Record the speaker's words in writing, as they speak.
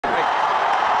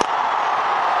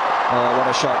Oh, what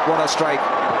a shot, what a strike.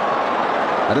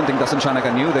 I don't think Dasun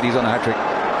Shanaka knew that he's on a hat-trick.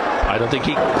 I don't think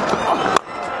he...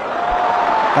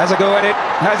 Has a go at it,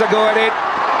 has a go at it.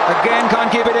 Again,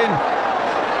 can't keep it in.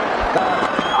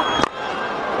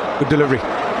 Good delivery.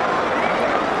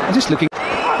 I'm just looking.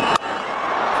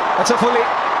 That's a fully,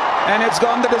 and it's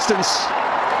gone the distance.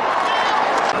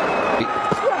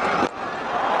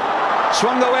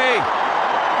 Swung away.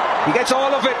 He gets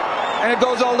all of it, and it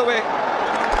goes all the way.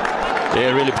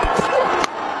 Yeah, really.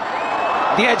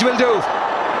 The edge will do.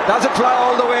 Does it fly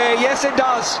all the way? Yes, it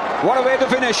does. What a way to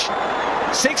finish.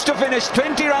 6 to finish.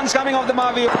 20 runs coming off the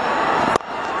Mavi.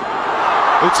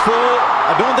 It's full.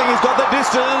 I don't think he's got the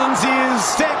distance.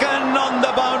 He's taken on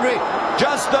the boundary.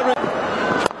 Just the...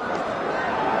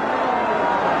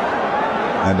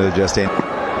 And it'll just end.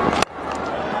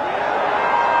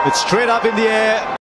 It's straight up in the air.